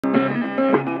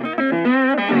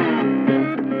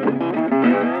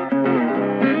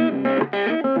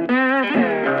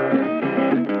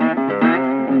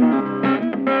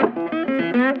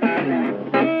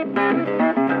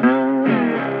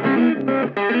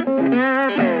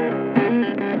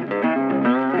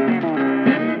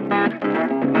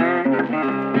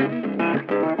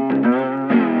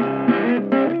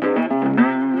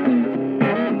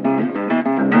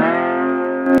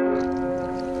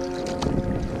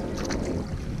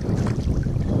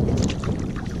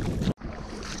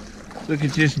Look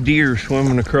at this deer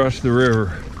swimming across the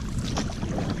river.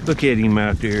 Look at him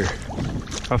out there.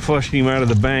 I flushed him out of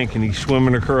the bank and he's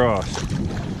swimming across.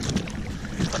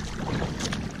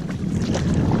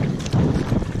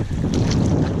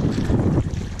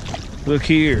 Look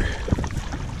here.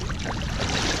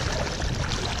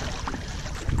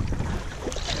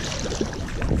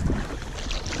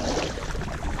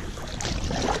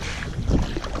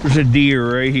 There's a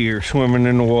deer right here swimming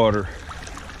in the water.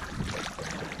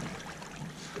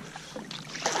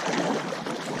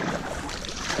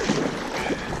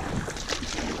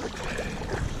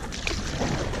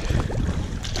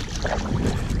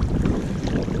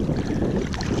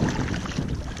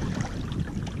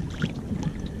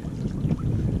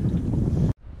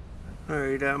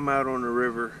 Alright, I'm out on the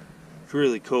river. It's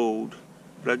really cold,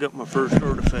 but I got my first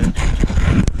artifact.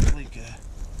 Like a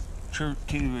chert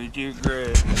too right there,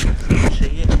 grab.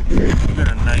 See it? I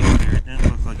got a knife here. It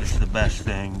doesn't look like it's the best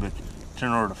thing, but it's an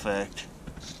artifact.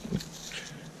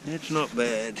 It's not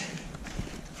bad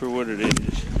for what it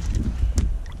is.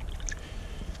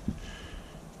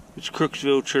 It's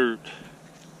Crooksville chert.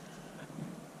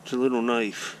 It's a little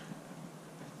knife.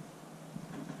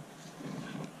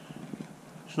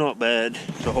 It's not bad.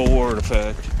 It's a whole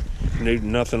artifact. Need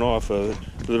nothing off of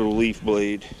it. Little leaf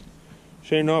blade.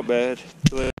 So not bad.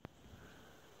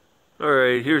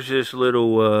 Alright, here's this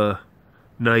little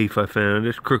knife I found.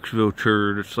 It's Crooksville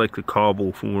chert. It's like the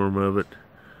cobble form of it.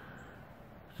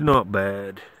 It's not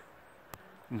bad.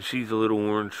 You can see the little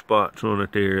orange spots on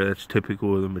it there. That's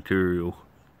typical of the material.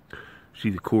 See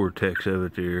the cortex of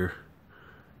it there.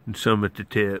 And some at the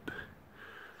tip.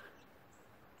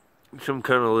 Some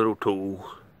kind of little tool.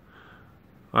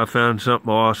 I found something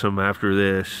awesome after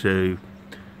this, so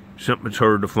something that's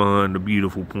hard to find, a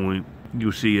beautiful point.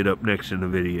 You'll see it up next in the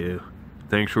video.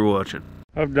 Thanks for watching.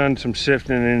 I've done some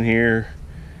sifting in here,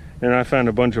 and I found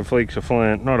a bunch of flakes of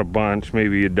flint. Not a bunch,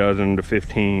 maybe a dozen to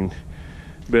 15.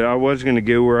 But I was going to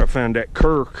go where I found that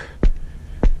Kirk,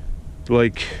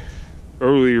 like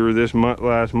earlier this month,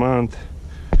 last month.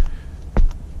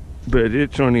 But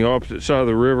it's on the opposite side of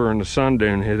the river and the sun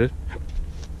don't hit it.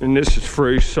 And this is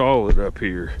froze solid up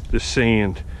here, this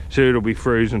sand. So it'll be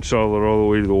frozen solid all the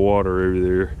way to the water over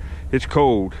there. It's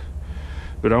cold,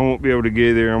 but I won't be able to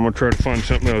go there. I'm gonna try to find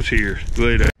something else here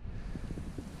later.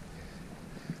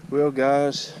 Well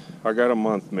guys, I got a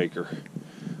month maker.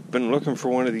 Been looking for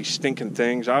one of these stinking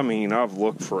things. I mean, I've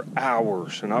looked for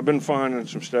hours and I've been finding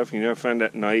some stuff. You know, I found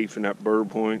that knife and that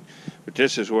bird point, but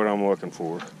this is what I'm looking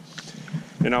for.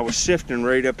 And I was sifting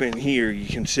right up in here, you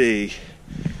can see.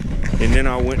 And then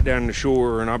I went down the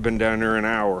shore, and I've been down there an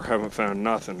hour. Haven't found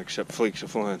nothing except flakes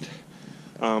of flint.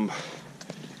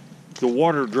 The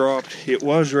water dropped. It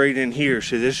was right in here,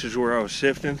 so this is where I was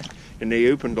sifting. And they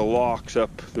opened the locks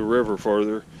up the river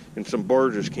farther, and some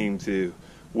barges came through,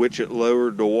 which it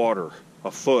lowered the water a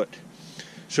foot.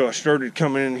 So I started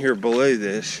coming in here below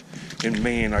this, and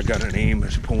man, I got an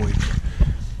Amos point.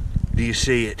 Do you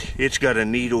see it? It's got a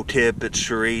needle tip. It's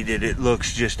serrated. It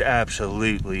looks just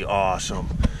absolutely awesome.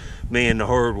 Man, the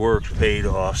hard work's paid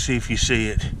off. See if you see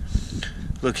it.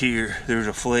 Look here, there's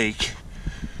a flake.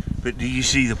 But do you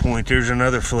see the point? There's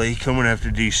another flake. I'm gonna have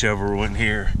to do several in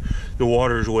here. The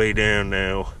water's way down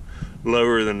now.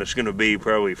 Lower than it's gonna be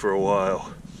probably for a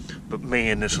while. But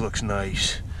man, this looks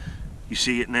nice. You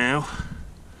see it now?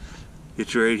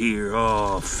 It's right here.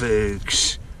 Oh,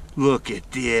 folks, look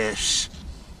at this.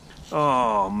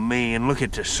 Oh man, look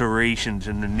at the serrations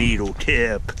in the needle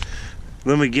tip.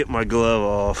 Let me get my glove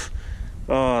off.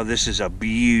 Oh, this is a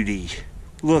beauty.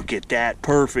 Look at that,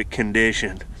 perfect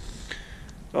condition.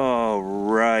 All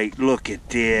right, look at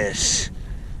this.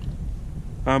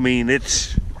 I mean,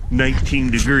 it's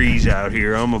 19 degrees out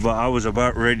here. I was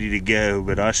about ready to go,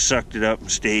 but I sucked it up and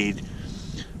stayed.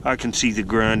 I can see the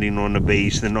grinding on the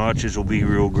base. The notches will be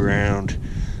real ground.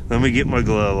 Let me get my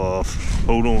glove off.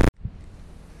 Hold on.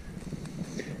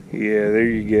 Yeah, there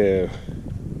you go.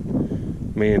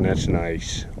 Man, that's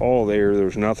nice. All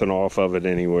there's nothing off of it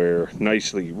anywhere.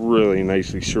 Nicely, really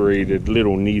nicely serrated.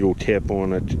 Little needle tip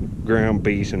on it. Ground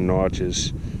base and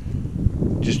notches.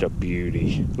 Just a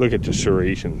beauty. Look at the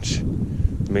serrations.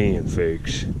 Man,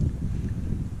 folks.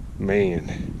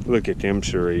 Man, look at them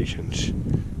serrations.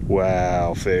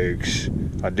 Wow, folks.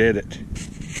 I did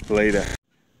it. Later.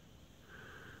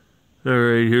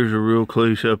 Alright, here's a real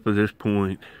close-up of this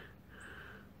point.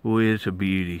 Boy, it's a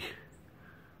beauty.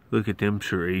 Look at them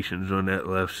serrations on that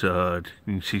left side.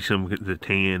 You can see some of the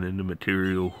tan in the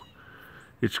material.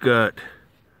 It's got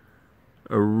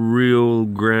a real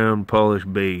ground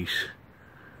polished base.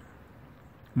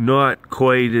 Not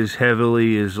quite as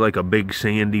heavily as like a big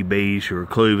sandy base or a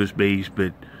Clovis base,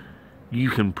 but You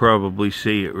can probably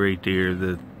see it right there,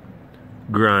 the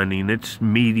grinding. It's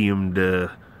medium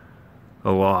to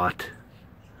a lot.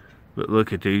 But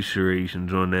look at these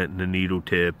serrations on that and the needle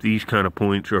tip. These kind of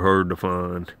points are hard to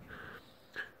find.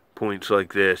 Points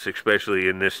like this, especially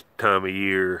in this time of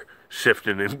year,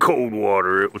 sifting in cold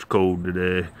water. It was cold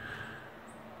today.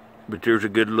 But there's a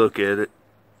good look at it.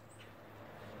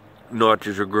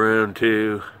 Notches are ground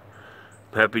too.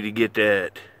 Happy to get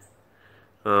that.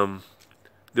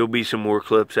 There'll be some more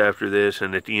clips after this,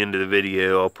 and at the end of the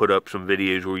video I'll put up some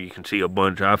videos where you can see a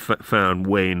bunch. I've found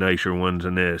way nicer ones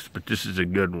than this, but this is a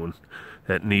good one,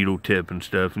 that needle tip and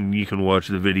stuff, and you can watch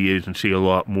the videos and see a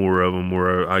lot more of them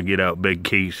where I get out big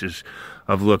cases.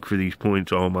 I've looked for these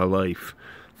points all my life.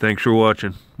 Thanks for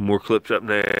watching. More clips up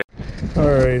next.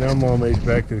 Alright, I'm almost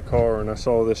back to the car, and I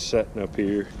saw this setting up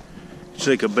here. It's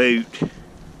like a boat.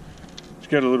 It's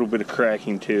got a little bit of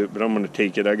cracking to it, but I'm going to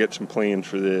take it. I got some plans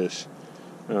for this.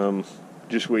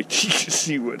 Just wait till you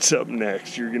see what's up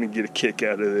next. You're going to get a kick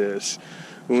out of this.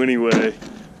 Well, anyway,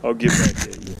 I'll get back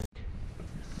at you.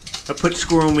 I put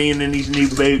Squirrel Man in his new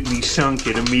boat and he sunk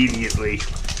it immediately.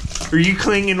 Are you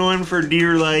clinging on for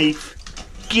dear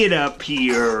life? Get up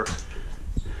here.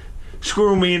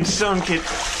 Squirrel Man sunk it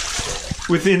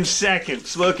within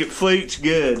seconds. Look, it floats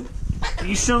good.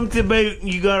 You sunk the boat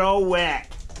and you got all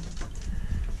wet.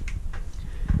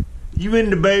 You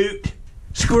in the boat?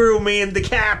 Squirrel Man, the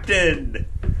captain.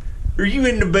 Are you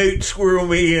in the boat, Squirrel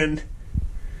Man?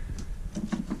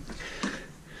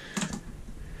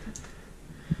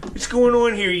 What's going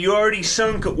on here? You already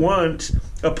sunk it once.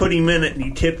 I put him in it and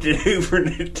he tipped it over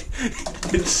and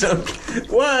it sunk.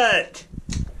 What?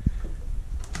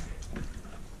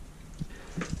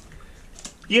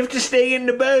 You have to stay in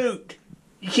the boat.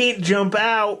 You can't jump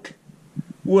out.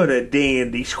 What a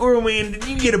dandy. Squirrel Man, did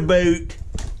you get a boat?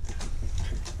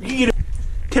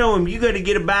 Tell him you got to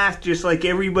get a bath just like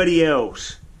everybody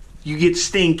else. You get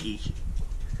stinky.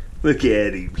 Look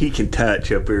at him. He can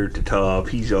touch up here at the top.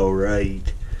 He's all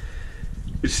right.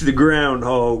 It's the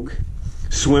groundhog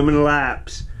swimming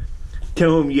laps.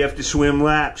 Tell him you have to swim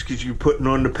laps because you're putting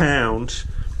on the pounds.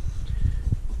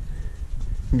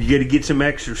 You got to get some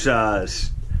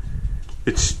exercise.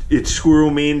 It's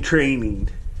Squirrel Man training.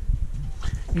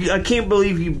 I can't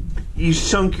believe you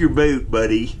sunk your boat,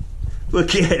 buddy.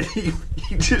 Look at him.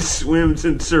 He just swims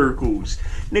in circles.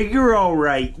 Now you're all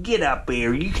right. Get up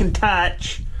there. You can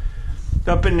touch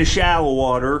up in the shallow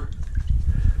water.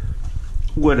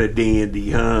 What a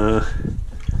dandy, huh?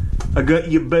 I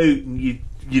got your boat and you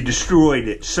destroyed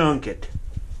it, sunk it.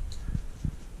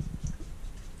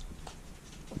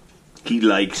 He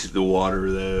likes the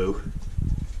water though.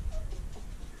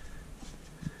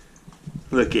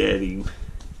 Look at him.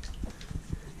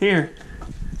 Here.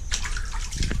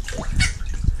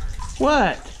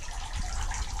 What?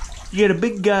 You got a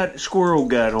big squirrel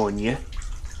gut on you.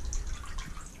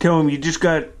 Tell him you just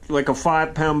got like a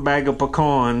 5-pound bag of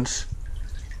pecans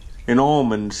and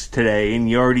almonds today, and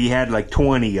you already had like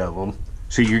 20 of them.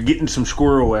 So you're getting some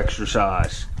squirrel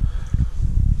exercise.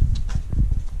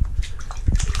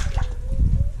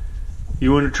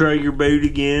 You want to try your boat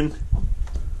again?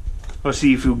 I'll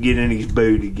see if he'll get in his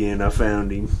boat again. I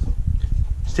found him.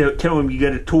 Tell him you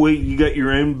got a toy, you got your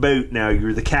own boat now,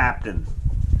 you're the captain.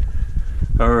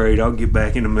 Alright, I'll get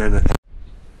back in a minute.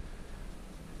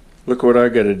 Look what I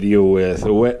got to deal with,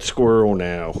 a wet squirrel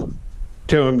now.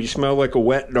 Tell him you smell like a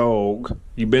wet dog,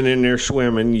 you've been in there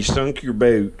swimming, you sunk your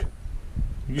boat.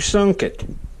 You sunk it.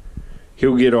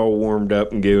 He'll get all warmed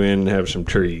up and go in and have some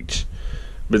treats.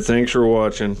 But thanks for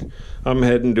watching. I'm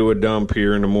heading to a dump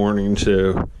here in the morning,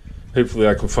 so hopefully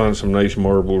I can find some nice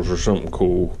marbles or something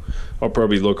cool. I'll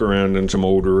probably look around in some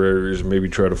older areas and maybe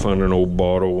try to find an old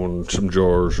bottle and some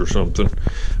jars or something.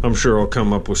 I'm sure I'll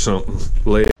come up with something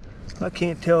later. I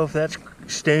can't tell if that's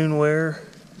stoneware,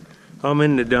 I'm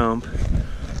in the dump,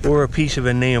 or a piece of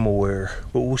enamelware,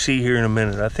 but we'll see here in a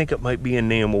minute. I think it might be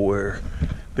enamelware,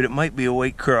 but it might be a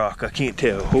white crock. I can't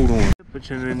tell. Hold on.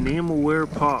 It's an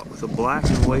enamelware pot with a black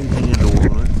and white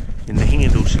handle on it, and the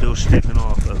handle's still sticking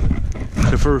off of it.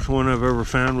 It's the first one I've ever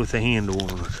found with a handle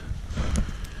on it.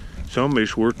 It's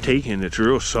almost worth taking. It's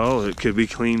real solid. It could be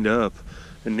cleaned up.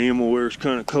 Enamelware is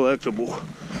kind of collectible.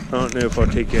 I don't know if I'll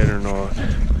take that or not.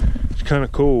 It's kind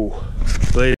of cool.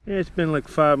 But yeah, it's been like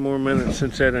 5 more minutes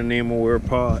since that enamelware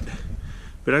pot.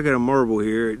 But I got a marble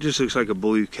here. It just looks like a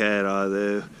blue cat eye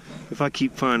though. If I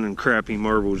keep finding crappy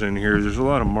marbles in here, there's a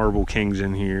lot of marble kings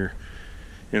in here.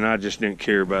 And I just didn't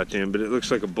care about them. But it looks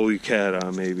like a blue cat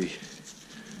eye maybe.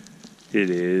 It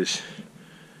is.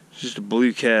 It's just a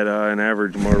blue cat eye, an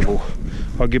average marble.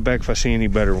 I'll get back if I see any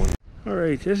better ones.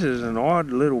 Alright, this is an odd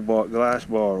little glass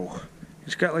bottle.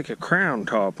 It's got like a crown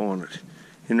top on it.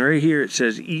 And right here it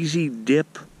says Easy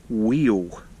Dip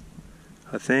Wheel,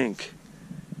 I think.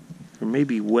 Or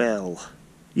maybe well.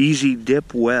 Easy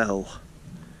Dip Well.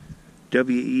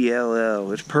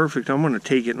 W-E-L-L. It's perfect. I'm going to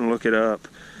take it and look it up.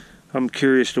 I'm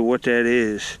curious to what that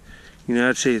is. You know,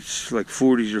 I'd say it's like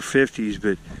 40s or 50s,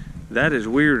 but that is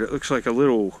weird. It looks like a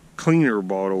little cleaner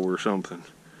bottle or something.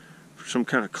 Some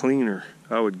kind of cleaner,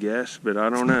 I would guess, but I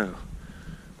don't know.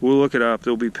 We'll look it up.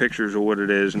 There'll be pictures of what it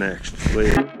is next.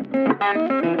 Later.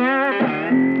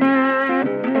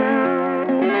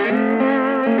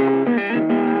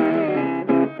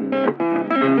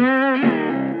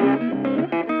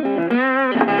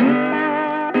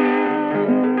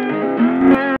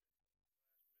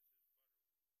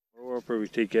 I'll probably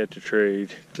take that to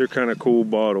trade. They're kind of cool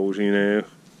bottles, you know.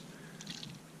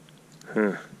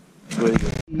 Huh.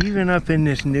 Even up in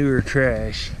this newer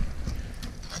trash,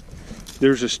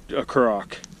 there's a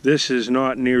crock. This is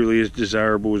not nearly as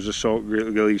desirable as the salt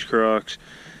glaze crocks.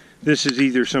 This is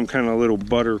either some kind of little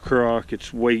butter crock.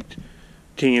 It's white,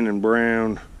 tan, and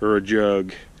brown, or a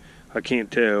jug. I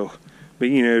can't tell. But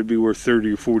you know, it'd be worth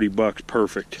 30 or 40 bucks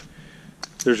perfect.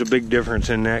 There's a big difference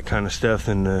in that kind of stuff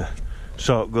than the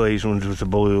salt glaze ones with the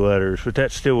blue letters. But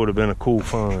that still would have been a cool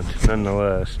find,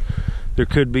 nonetheless. There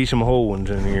could be some whole ones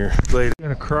in here. Later.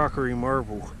 And a crockery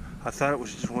marble. I thought it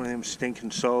was just one of them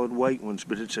stinking solid white ones,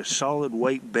 but it's a solid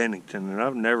white Bennington, and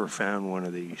I've never found one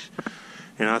of these.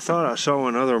 And I thought I saw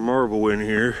another marble in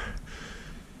here,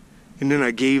 and then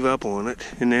I gave up on it,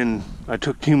 and then I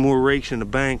took 2 more rakes in the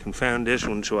bank and found this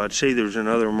one, so I'd say there's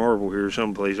another marble here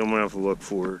someplace. I'm gonna have to look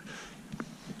for it.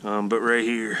 But right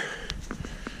here,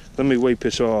 let me wipe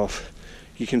this off.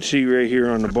 You can see right here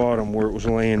on the bottom where it was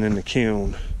laying in the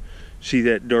kiln. See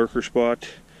that darker spot?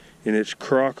 And it's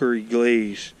crockery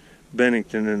glaze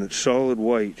Bennington, and it's solid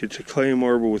white. It's a clay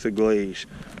marble with a glaze.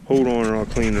 Hold on and I'll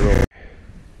clean it off.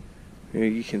 Yeah,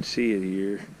 you can see it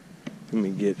here. Let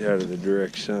me get out of the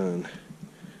direct sun.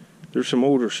 There's some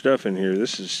older stuff in here.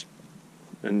 This is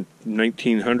a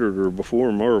 1900 or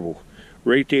before marble.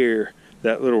 Right there,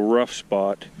 that little rough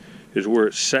spot is where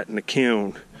it's set in the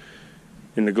kiln,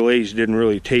 and the glaze didn't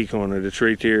really take on it. It's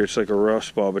right there. It's like a rough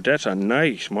spot, but that's a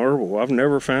nice marble. I've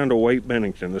never found a white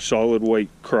Bennington, a solid white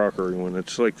crockery one.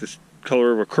 It's like the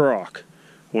color of a crock,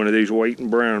 one of these white and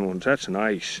brown ones. That's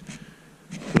nice.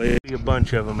 There's a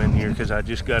bunch of them in here because I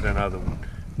just got another one.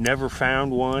 Never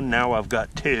found one, now I've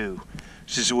got 2.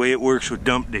 This is the way it works with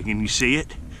dump digging. You see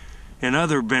it?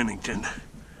 Another Bennington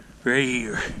right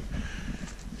here.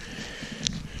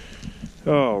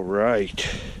 All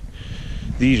right.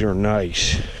 These are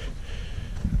nice.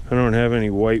 I don't have any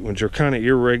white ones. They're kind of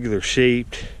irregular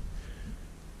shaped.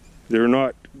 They're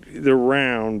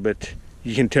round, but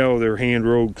you can tell they're hand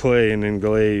rolled clay and then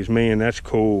glazed. Man, that's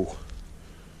cool.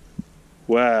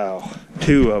 Wow,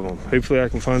 2 of them. Hopefully I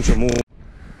can find some more.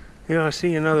 Yeah, I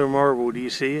see another marble. Do you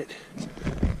see it?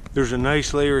 There's a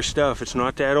nice layer of stuff. It's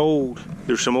not that old.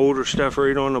 There's some older stuff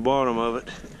right on the bottom of it.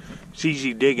 It's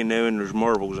easy digging though, and there's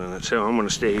marbles in it, so I'm gonna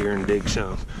stay here and dig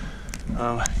some.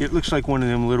 It looks like one of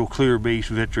them little clear base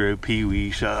vitro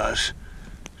peewee size.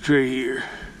 It's right here.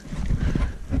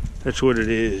 That's what it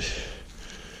is.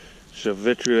 It's a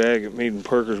vitro agate made in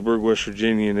Parkersburg, West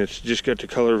Virginia, and it's just got the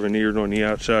color veneered on the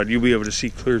outside. You'll be able to see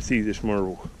clear through this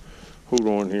marble. Hold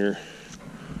on here.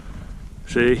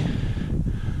 See?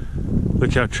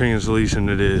 Look how translucent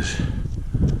it is.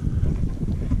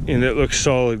 And it looks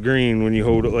solid green when you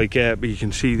hold it like that, but you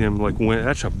can see them like when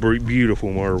that's a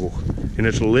beautiful marble. And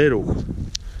it's little.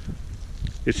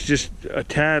 It's just a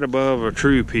tad above a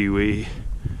true peewee.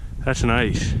 That's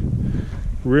nice.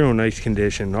 Real nice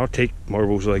condition. I'll take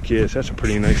marbles like this. That's a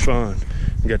pretty nice find.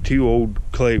 Got 2 old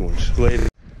clay ones. Later.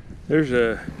 There's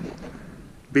a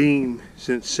beam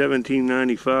since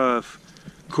 1795,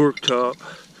 cork top.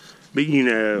 But you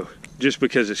know, just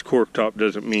because it's cork top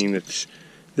doesn't mean this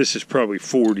is probably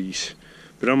 40s.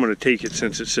 But I'm going to take it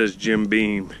since it says Jim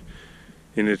Beam.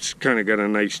 And it's kind of got a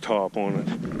nice top on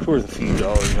it. It's worth a few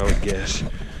dollars, I would guess.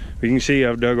 But you can see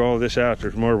I've dug all this out.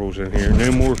 There's marbles in here.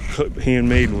 No more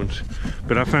handmade ones.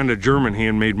 But I found a German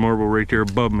handmade marble right there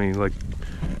above me like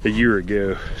a year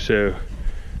ago. So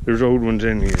there's old ones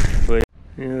in here. But,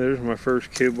 yeah, there's my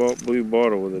first cobalt blue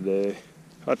bottle of the day.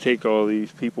 I'll take all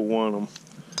these. People want them.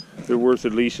 They're worth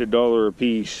at least $1 a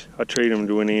piece. I trade them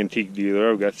to an antique dealer.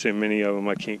 I've got so many of them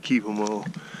I can't keep them all.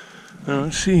 I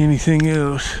don't see anything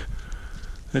else.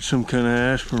 That's some kind of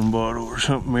aspirin bottle or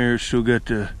something there. It's still got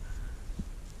the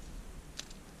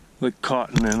like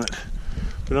cotton in it.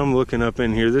 But I'm looking up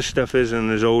in here. This stuff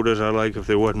isn't as old as I like. If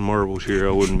there wasn't marbles here,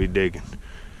 I wouldn't be digging.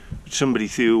 But somebody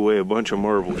threw away a bunch of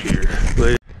marbles here.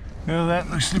 Well, that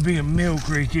looks to be a milk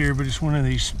right there, but it's one of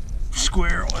these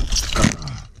square ones.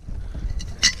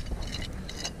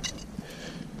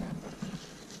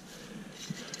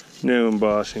 No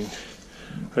embossing.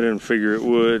 I didn't figure it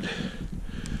would.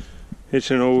 It's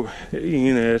an old,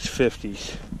 you know, it's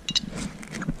 50s.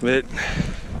 But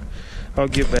I'll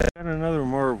get back. Got another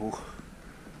marble.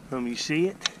 You see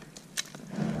it?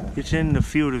 It's in the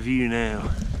field of view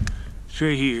now. It's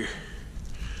right here.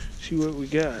 See what we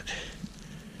got.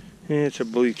 And it's a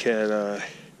blue cat eye.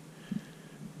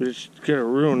 But it's got a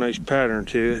real nice pattern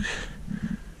to it.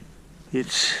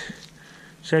 It's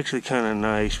actually kind of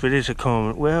nice, but it's a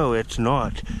common, well, it's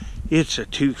not. It's a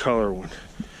 2-color one.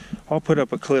 I'll put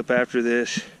up a clip after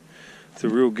this with a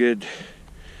real good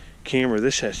camera.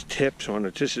 This has tips on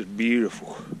it. This is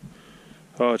beautiful.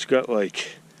 Oh, it's got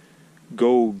like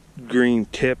gold green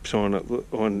tips on it,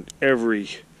 on every.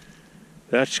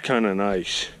 That's kind of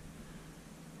nice.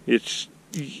 It's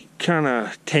kind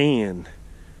of tan,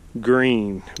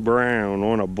 green, brown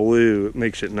on a blue. It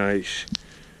makes it nice.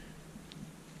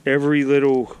 Every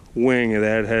little wing of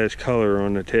that has color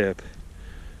on the tip.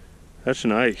 That's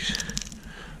nice.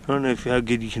 I don't know how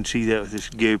good you can see that with this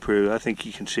GoPro. I think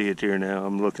you can see it there now.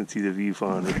 I'm looking through the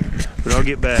viewfinder. But I'll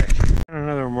get back. Got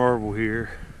another marble here.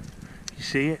 You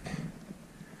see it?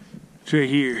 It's right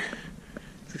here.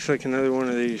 Looks like another one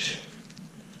of these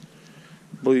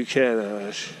blue cat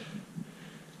eyes.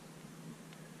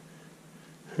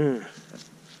 Huh.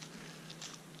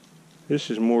 This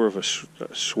is more of a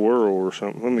swirl or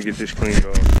something. Let me get this cleaned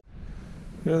off.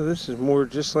 Yeah, this is more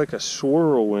just like a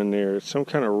swirl in there. It's some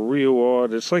kind of real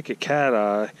odd. It's like a cat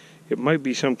eye. It might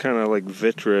be some kind of like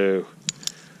vitro.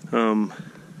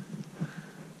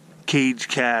 Cage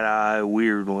cat eye,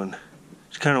 weird one.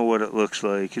 It's kind of what it looks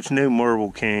like. It's no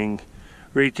Marble King.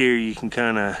 Right there you can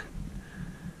kind of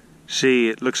see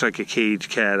it looks like a cage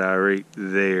cat eye right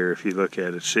there if you look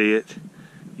at it. See it?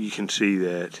 You can see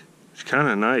that. It's kind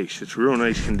of nice. It's real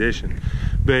nice condition.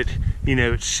 But, you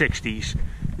know, it's 60s.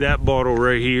 That bottle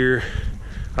right here,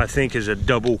 I think is a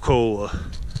double cola.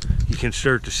 You can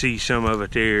start to see some of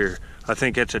it there. I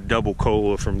think that's a double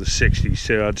cola from the 60s.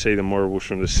 So I'd say the marble's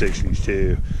from the 60s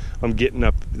too. I'm getting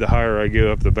up, the higher I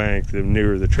go up the bank, the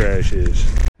newer the trash is.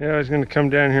 Yeah, I was gonna come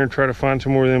down here and try to find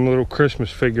some more of them little Christmas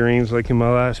figurines like in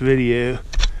my last video.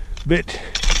 But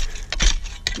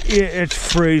it's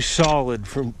froze solid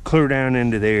from clear down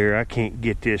into there. I can't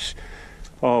get this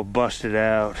all busted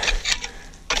out.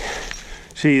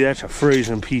 See, that's a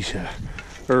frozen piece of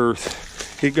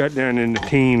earth. It got down in the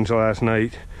teens last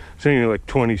night. It's only like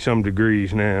 20 some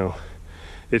degrees now.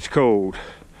 It's cold.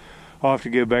 I'll have to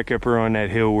go back up around that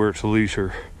hill where it's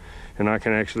looser and I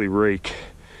can actually rake.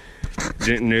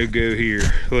 Didn't know go here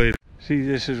later. See,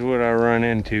 this is what I run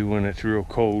into when it's real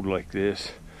cold like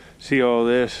this. See all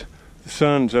this? The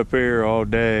sun's up there all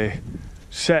day,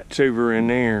 sets over in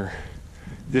there.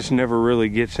 This never really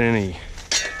gets any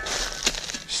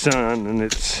sun and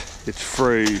it's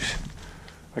froze.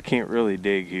 I can't really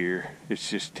dig here.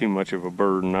 It's just too much of a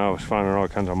burden. I was finding all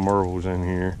kinds of marbles in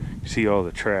here. You see all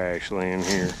the trash laying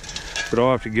here. But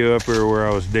I'll have to go up there where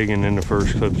I was digging in the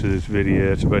first clips of this video.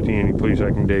 That's about the only place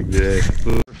I can dig today.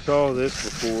 I saw this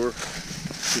before.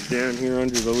 It's down here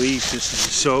under the leaf. This is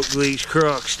a salt glazed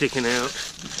crock sticking out.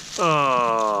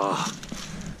 Oh,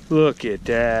 look at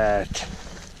that.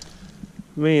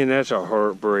 Man, that's a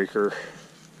heartbreaker.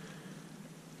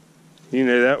 You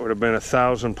know, that would have been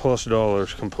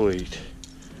 $1,000+ complete.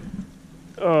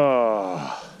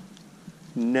 Oh,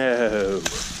 no.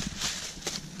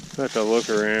 I have to look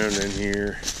around in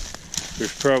here.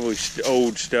 There's probably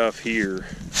old stuff here.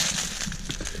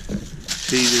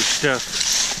 See, there's stuff.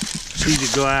 See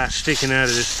the glass sticking out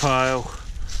of this pile?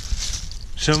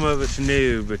 Some of it's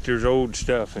new, but there's old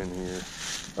stuff in here.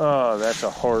 Oh, that's a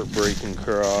heartbreaking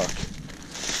crock.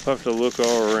 I'll have to look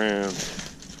all around.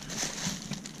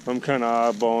 I'm kind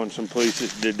of eyeballing some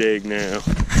places to dig now.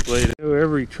 Later.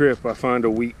 Every trip I find a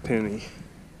wheat penny.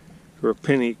 Or a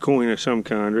penny coin of some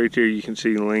kind. Right there you can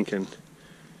see Lincoln.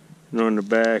 And on the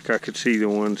back I could see the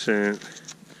 1 cent.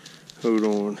 Hold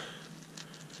on.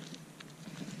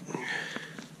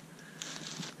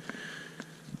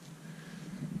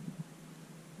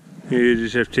 You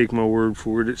just have to take my word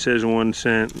for it. It says 1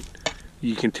 cent.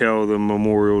 You can tell the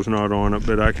memorial's not on it,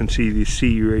 but I can see the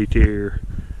C right there.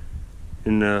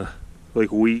 In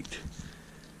like wheat.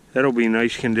 That'll be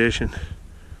nice condition.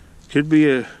 Could be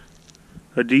a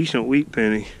decent wheat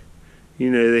penny. You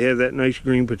know, they have that nice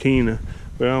green patina.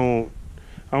 But I'm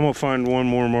gonna find one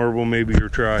more marble maybe or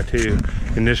try two.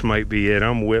 And this might be it.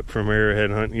 I'm whipped from arrowhead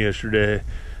hunting yesterday.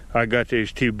 I got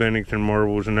these 2 Bennington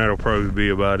marbles, and that'll probably be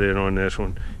about it on this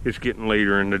one. It's getting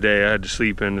later in the day. I had to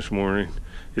sleep in this morning.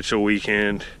 It's a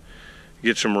weekend.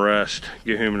 Get some rest,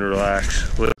 get home and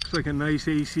relax. Looks like a nice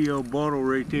ACL bottle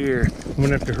right there. I'm gonna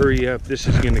have to hurry up. This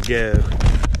is gonna go.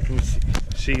 You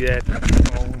see that?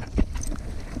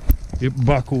 It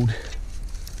buckled.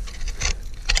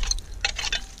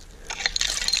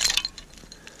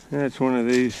 That's one of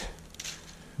these.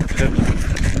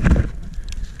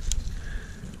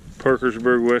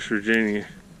 Parkersburg, West Virginia.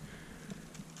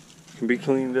 Can be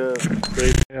cleaned up.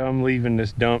 I'm leaving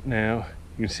this dump now.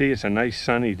 You can see it's a nice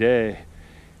sunny day.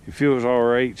 It feels all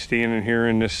right standing here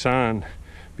in this sun,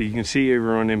 but you can see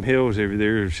over on them hills over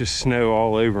there, there's just snow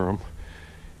all over them.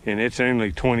 And it's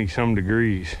only 20 some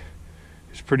degrees.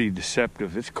 It's pretty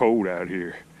deceptive. It's cold out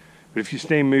here. But if you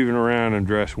stay moving around and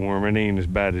dress warm, it ain't as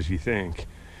bad as you think.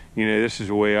 You know, this is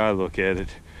the way I look at it.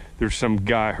 There's some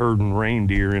guy herding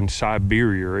reindeer in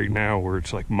Siberia right now where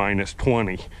it's like minus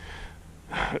 20.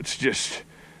 It's just,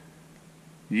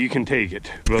 you can take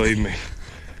it, believe me.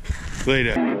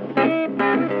 Later.